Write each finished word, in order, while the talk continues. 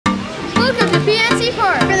PNC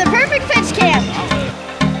Park for the Perfect Pitch Camp.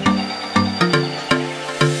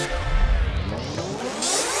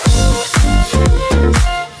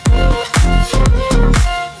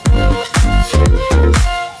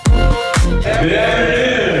 Good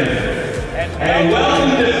afternoon, and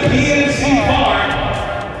welcome to PNC Park,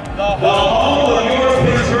 the home of your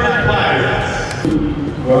Pittsburgh Pirates.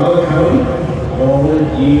 Welcome, all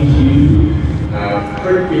you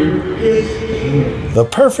Perfect Pitch Camp. The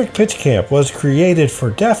Perfect Pitch Camp was created for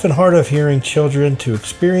deaf and hard of hearing children to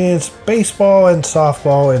experience baseball and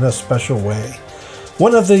softball in a special way.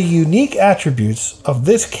 One of the unique attributes of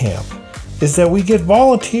this camp is that we get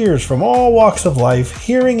volunteers from all walks of life,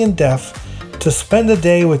 hearing and deaf, to spend a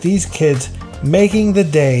day with these kids, making the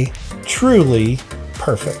day truly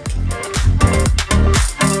perfect.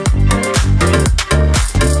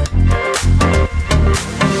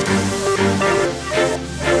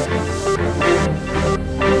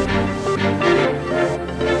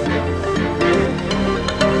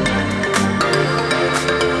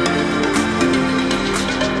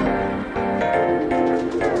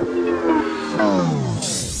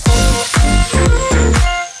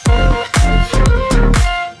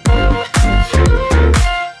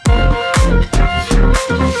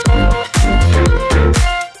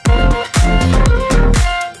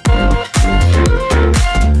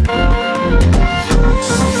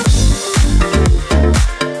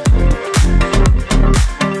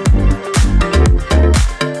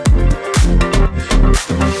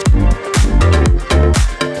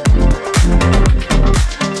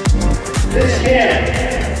 This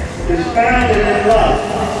camp is founded in love.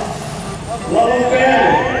 Love of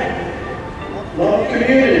family, love of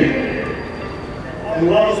community, and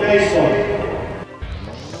love of baseball.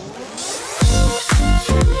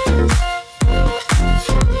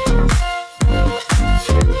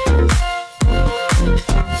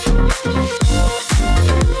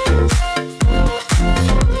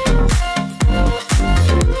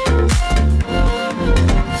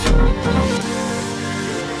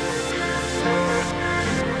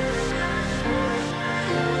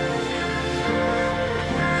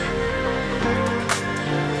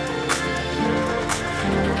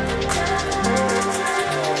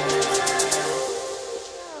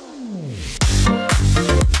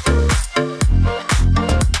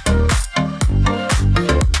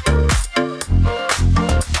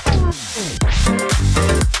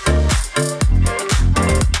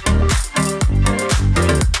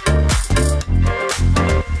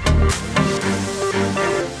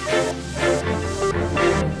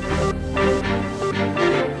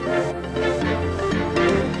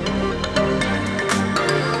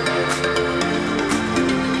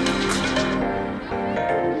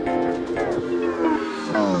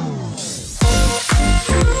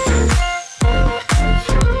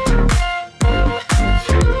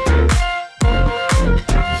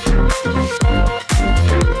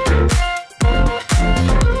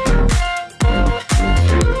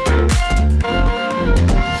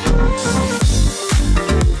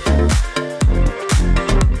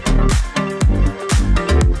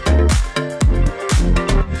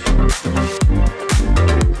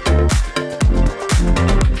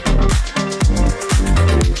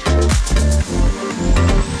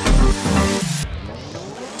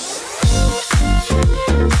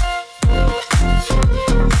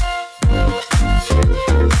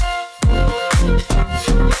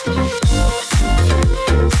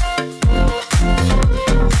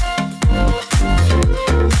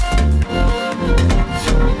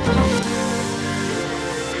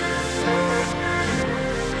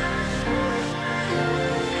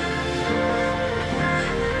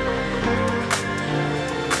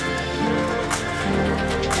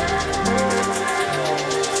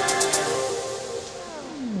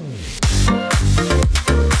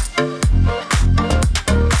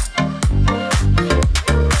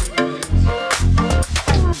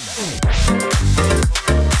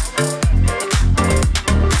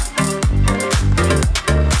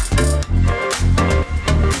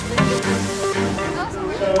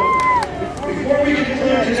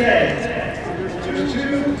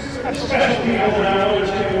 Special people that I always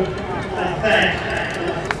do thank.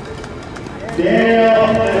 Dale,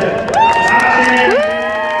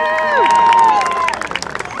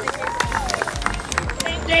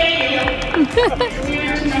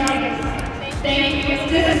 thank you.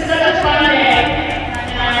 This is such a fun day,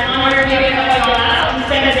 and I'm honored to be able to go out and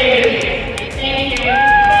spend a day with you. Thank you.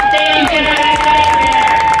 Thank you.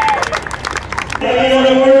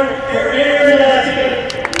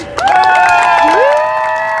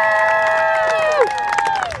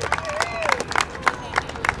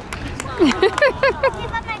 Ha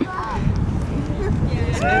ha ha!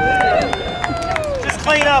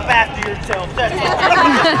 clean up after yourself. That's all.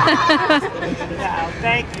 No,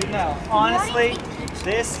 thank you. No, honestly,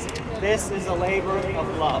 this is a labor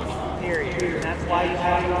of love, period. And that's why you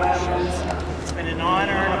have questions. It's been an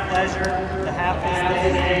honor and a pleasure to have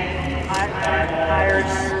this day. Hired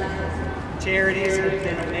charities have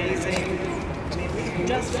been amazing. I mean, we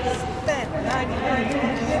just spent 90 minutes on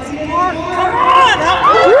Nancy Park. Come on!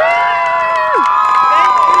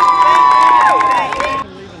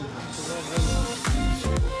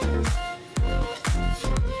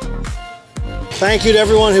 Thank you to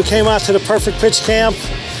everyone who came out to the Perfect Pitch Camp.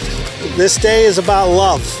 This day is about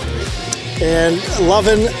love and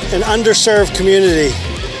loving an underserved community.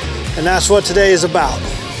 And that's what today is about.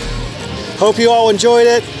 Hope you all enjoyed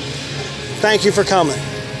it. Thank you for coming.